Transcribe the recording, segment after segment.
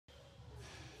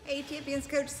Hey champions,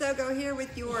 Coach Sogo here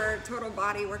with your total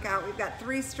body workout. We've got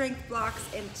 3 strength blocks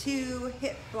and 2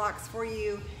 hip blocks for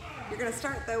you. You're gonna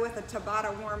start though with a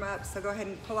Tabata warm up. So go ahead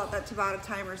and pull out that Tabata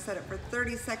timer, set it for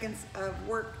 30 seconds of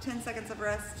work, 10 seconds of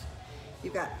rest.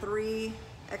 You've got 3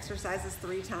 exercises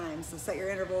 3 times. So set your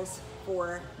intervals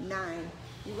for 9.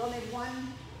 You will need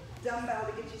 1 dumbbell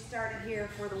to get you started here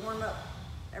for the warm up.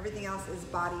 Everything else is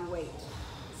body weight.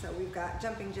 So we've got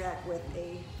jumping jack with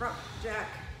a front jack,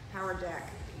 power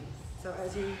jack. So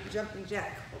as you jumping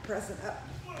jack, we're pressing up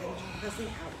and pressing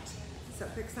out. So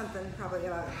pick something probably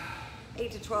about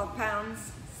 8 to 12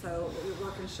 pounds. So you're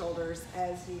working shoulders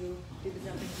as you do the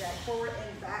jumping jack, forward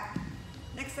and back.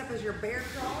 Next up is your bear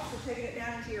crawl. So taking it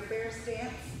down into your bear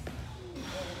stance.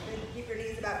 And then keep your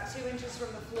knees about 2 inches from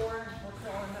the floor. We're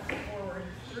crawling up and forward.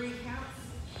 3 counts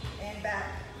and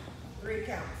back 3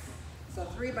 counts. So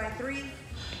 3 by 3,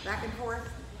 back and forth.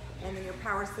 And then your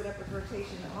power sit up with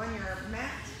rotation on your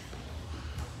mat.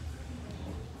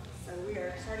 So we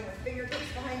are starting with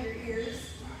fingertips behind your ears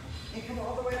and come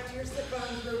all the way up to your sit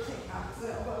bones, rotate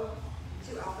opposite elbow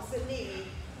to opposite knee,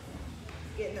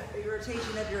 getting that big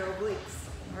rotation of your obliques.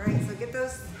 All right, so get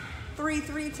those 3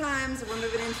 times. We're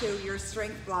moving into your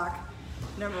strength block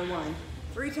number 1.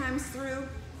 3 times through.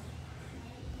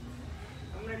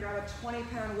 I'm gonna grab a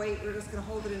 20-pound weight. We're just gonna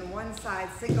hold it in one side,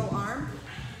 single arm.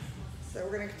 So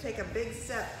we're gonna take a big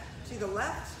step to the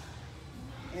left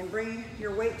and bring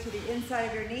your weight to the inside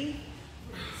of your knee.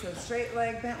 So straight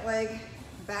leg, bent leg,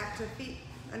 back to feet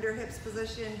under hips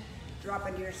position, drop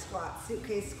into your squat,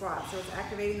 suitcase squat. So it's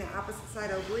activating the opposite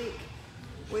side oblique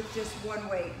with just 1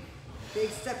 weight. Big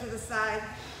step to the side,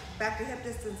 back to hip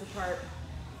distance apart,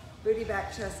 booty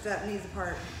back, chest up, knees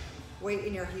apart, weight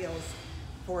in your heels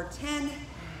for 10,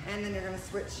 and then you're gonna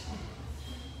switch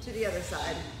to the other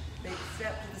side. Big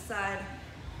step to the side.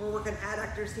 We're working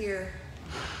adductors here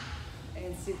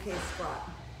and suitcase squat.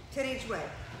 10 each way.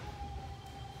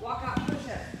 Walk out, push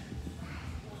up.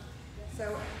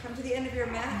 So come to the end of your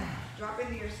mat, drop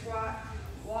into your squat,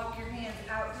 walk your hands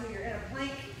out to your inner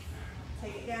plank,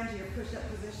 take it down to your push-up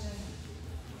position,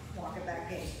 walk it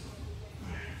back in.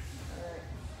 All right.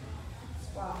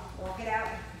 Squat, walk it out.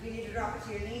 If you need to drop it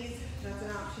to your knees, that's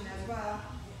an option as well.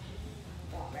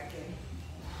 Walk back in.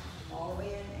 All the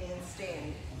way in and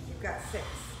stand. You've got 6.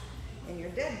 In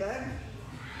your dead bug,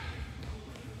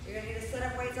 you're gonna need to set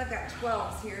up weights. I've got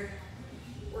 12s here.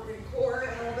 Working core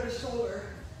and a little bit of shoulder.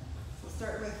 So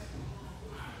start with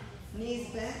knees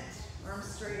bent, arms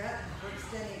straight up. We're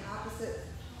extending opposite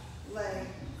leg,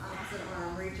 opposite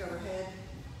arm, reach overhead,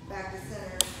 back to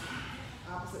center,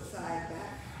 opposite side,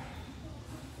 back,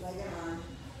 leg and arm,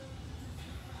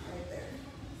 right there.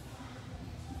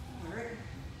 All right.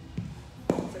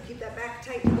 So keep that back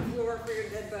tight to the floor for your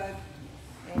dead bug.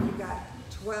 And you've got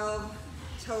 12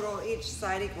 total, each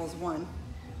side equals 1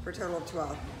 for a total of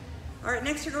 12. All right,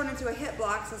 next you're going into a hip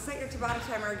block. So set your Tabata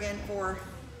timer again for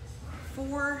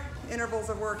 4 intervals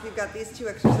of work. You've got these 2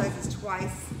 exercises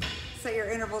twice. Set your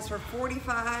intervals for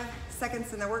 45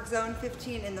 seconds in the work zone,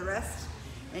 15 in the rest.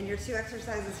 And your 2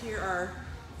 exercises here are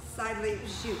side leap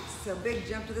shoots. So big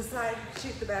jump to the side,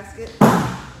 shoot the basket,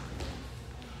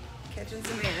 catching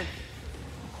some air,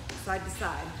 side to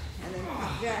side. And then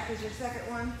jack is your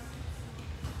second one.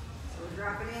 So we're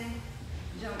dropping in,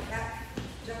 jump back,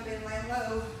 jump in, land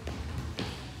low,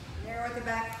 narrow at the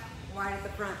back, wide at the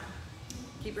front.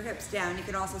 Keep your hips down. You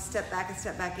can also step back and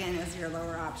step back in as your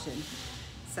lower option.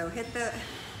 So hit that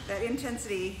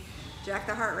intensity, jack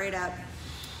the heart rate up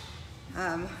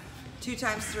 2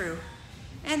 times through.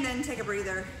 And then take a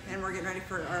breather, and we're getting ready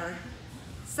for our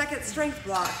second strength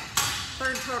block,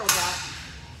 3rd total block.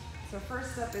 So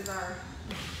first up is our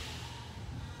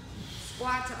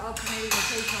squat to alternating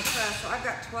rotational press. So I've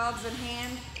got 12s in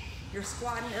hand. You're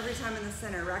squatting every time in the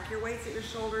center. Rack your weights at your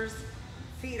shoulders.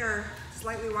 Feet are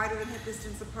slightly wider than hip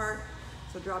distance apart.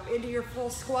 So drop into your full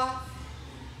squat,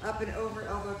 up and over,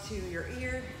 elbow to your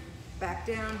ear, back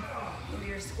down into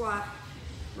your squat,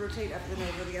 rotate up and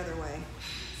over the other way.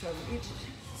 So each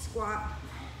squat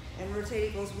and rotate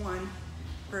equals 1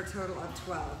 for a total of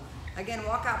 12. Again,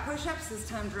 walk out push-ups. This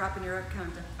time dropping your rep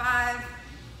count to 5.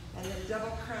 And then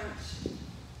double crunch.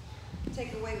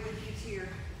 Take the weight with you to your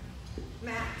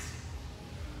mat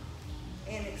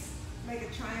and make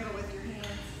a triangle with your hands.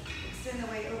 Extend the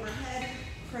weight overhead,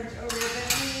 crunch over your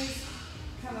bent knees,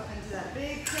 come up into that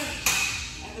big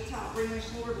crunch at the top. Bring your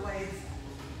shoulder blades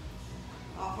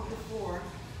off of the floor.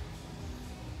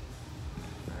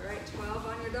 All right, 12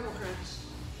 on your double crunch.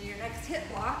 And your next hip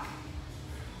block,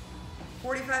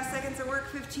 45 seconds of work,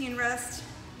 15 rest,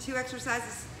 2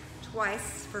 exercises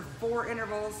twice for 4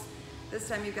 intervals. This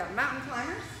time you've got mountain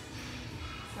climbers.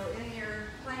 So in your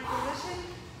plank position,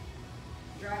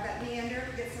 drive that knee under,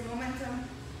 get some momentum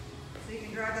so you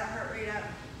can drive that heart rate up.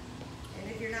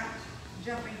 And if you're not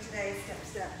jumping today, step,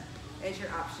 step is your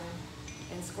option.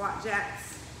 And squat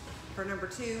jacks for number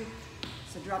 2.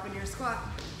 So drop into your squat,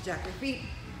 jack your feet.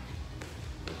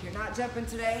 If you're not jumping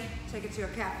today, take it to a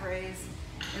calf raise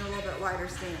in a little bit wider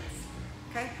stance,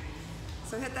 okay?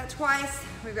 So hit that twice.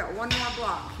 We've got one more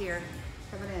block here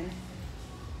coming in.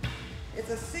 It's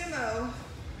a sumo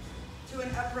to an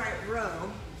upright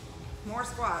row, more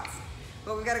squats,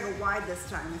 but we've got to go wide this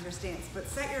time with your stance. But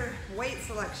set your weight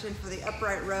selection for the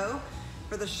upright row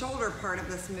for the shoulder part of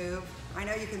this move. I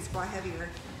know you can squat heavier,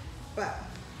 but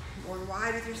going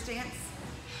wide with your stance,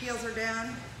 heels are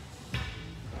down,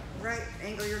 right,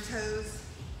 angle your toes.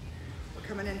 We're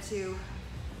coming into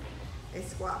a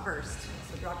squat first.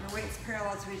 So drop your weights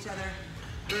parallel to each other,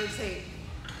 rotate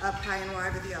up high and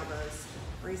wide with the elbows.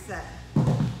 Reset.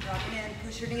 Dropping in,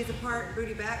 push your knees apart,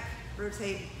 booty back,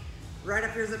 rotate right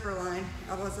up your zipper line,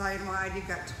 elbows high and wide. You've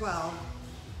got 12.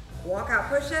 Walkout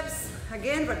push-ups,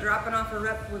 again, but dropping off a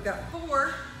rep. We've got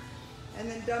 4. And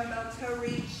then dumbbell toe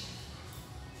reach.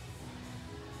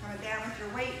 Coming down with your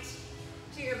weight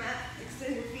to your mat.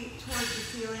 Extend your feet towards the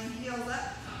ceiling, heels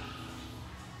up.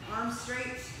 Arms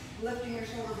straight, lifting your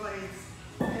shoulder blades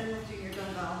and lifting your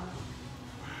dumbbell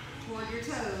toward your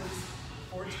toes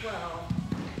for 12.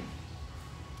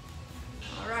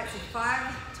 All right, so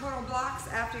 5 total blocks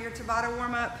after your Tabata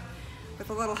warm-up with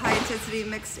a little high intensity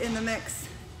mixed in the mix.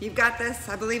 You've got this.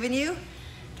 I believe in you.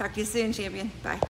 Talk to you soon, champion. Bye.